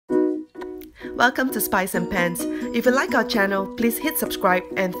welcome to Spice and Pans. If you like our channel, please hit subscribe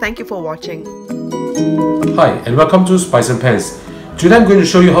and thank you for watching. Hi and welcome to Spice and Pans. Today I'm going to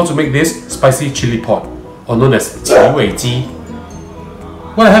show you how to make this spicy chili pot, or known as 奇味鸡.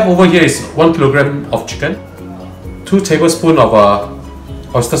 What I have over here is 1 kilogram of chicken, 2 tablespoons of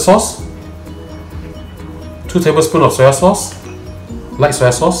oyster sauce, 2 tablespoons of soya sauce, light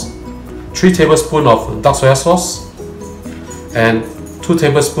soya sauce, 3 tablespoons of dark soya sauce, and 2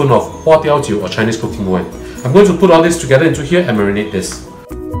 tablespoons of Huatiao or Chinese cooking oil. I'm going to put all this together into here and marinate this.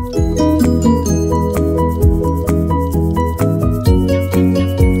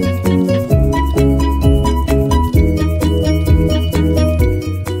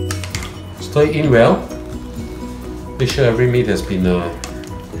 Stir it in well. Make sure every meat has been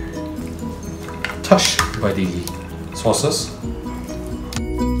touched by the sauces.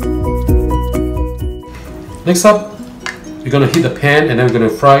 Next up, we're going to heat the pan and then we're going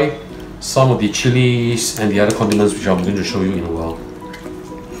to fry some of the chilies and the other condiments which I'm going to show you in a while.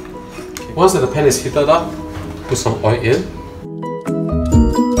 Okay, once the pan is heated up, put some oil in.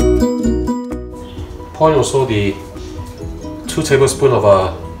 Pour in also the 2 tablespoons of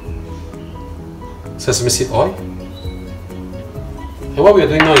sesame seed oil. And what we are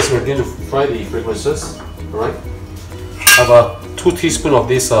doing now is we're going to fry the fragrances. Alright? I have 2 teaspoons of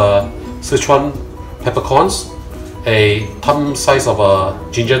these Sichuan peppercorns, a thumb size of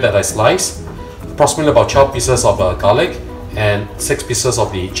ginger that I sliced, approximately about 12 pieces of garlic, and 6 pieces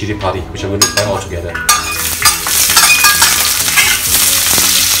of the chili padi, which I'm going to fry all together.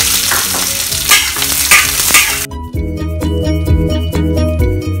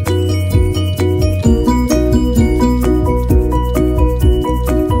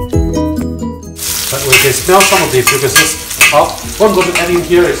 But we can smell some of the fragrances out. What I'm going to add in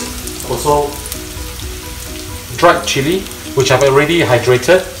here is also dried chili, which I've already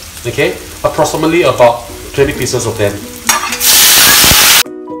hydrated, okay, approximately about 20 pieces of them.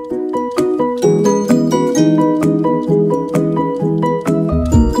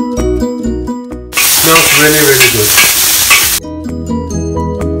 Smells really, really good.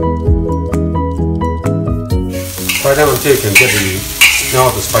 Fry them until you can get the smell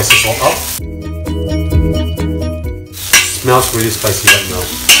of the spices all out. Smells really spicy right now.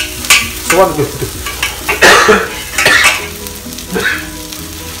 So what I'm going to do,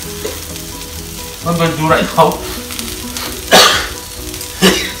 what I'm going to do right now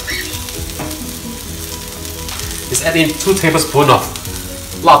is add in 2 tablespoons of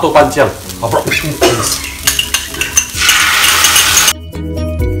辣豆瓣酱 or broccoli paste.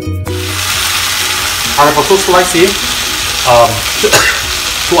 I have also sliced in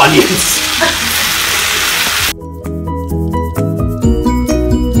 2 onions.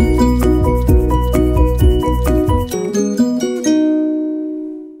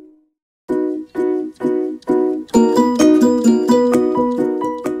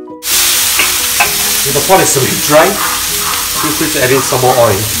 If the pot is a bit dry, feel free to add in some more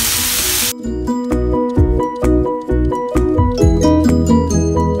oil.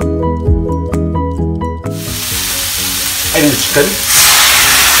 Add in the chicken,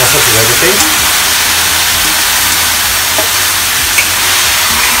 also to everything.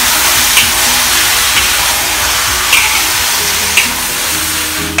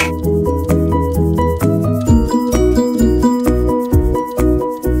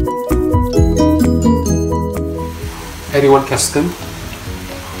 Add in 1 capsicum,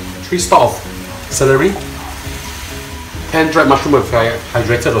 3 stalks of celery, 10 dried mushroom if I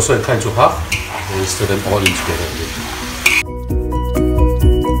hydrated also and cut into half, and stir them all in together.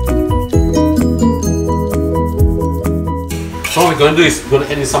 So what we're going to do is we're going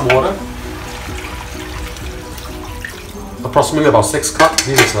to add in some water, approximately about 6 cups.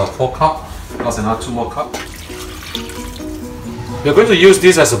 This is 4 cups, plus another 2 more cups. We're going to use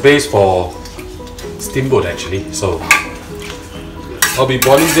this as a base for steamboat actually, so I'll be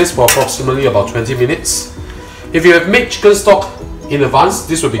boiling this for approximately about 20 minutes. If you have made chicken stock in advance,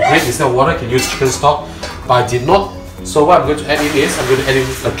 this would be great. Instead of water, you can use chicken stock, but I did not. So what I'm going to add in is I'm going to add in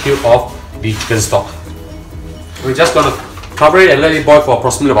a cube of the chicken stock. We're just going to cover it and let it boil for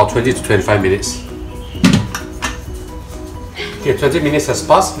approximately about 20 to 25 minutes. Okay, 20 minutes has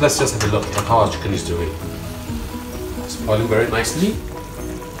passed. Let's just have a look at how our chicken is doing. It's boiling very nicely.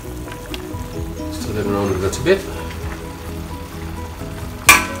 Stir them around a little bit.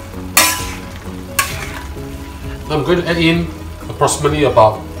 I'm going to add in approximately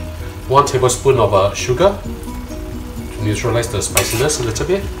about 1 tablespoon of sugar to neutralize the spiciness a little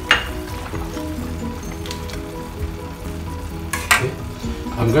bit. Okay.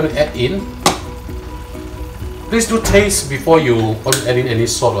 I'm going to add in, please do taste before you want to add in any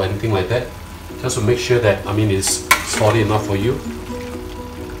salt or anything like that. just to make sure that it's solid enough for you.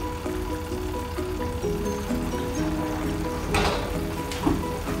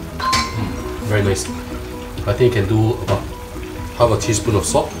 Very nice. I think you can do about half a teaspoon of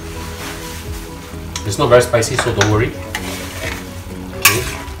salt. It's not very spicy, so don't worry. Okay.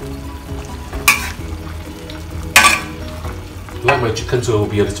 I like my chicken to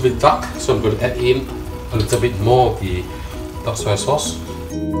be a little bit dark, so I'm going to add in a little bit more of the dark soy sauce.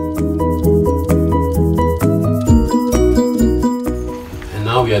 And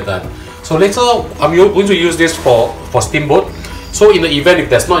now we are done. So later, I'm going to use this for steamboat. So in the event if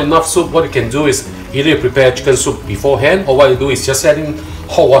there's not enough soup, what you can do is either you prepare chicken soup beforehand, or what you do is just add in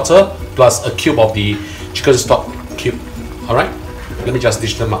hot water plus a cube of the chicken stock cube. Alright, let me just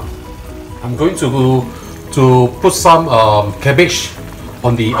dish them up. I'm going to put some cabbage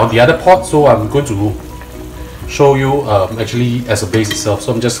on the other pot, so I'm going to show you actually as a base itself.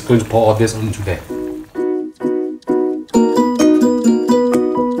 So I'm just going to pour all this onto there.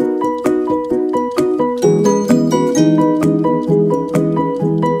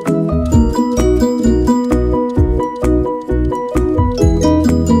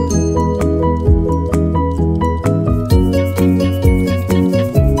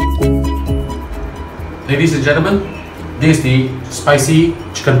 Ladies and gentlemen, this is the spicy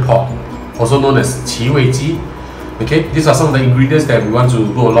chicken pot, also known as Qi. Okay, these are some of the ingredients that we want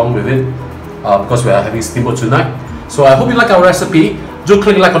to go along with it because we are having steamboat tonight. So I hope you like our recipe. Do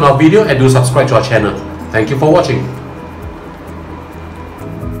click like on our video and do subscribe to our channel. Thank you for watching.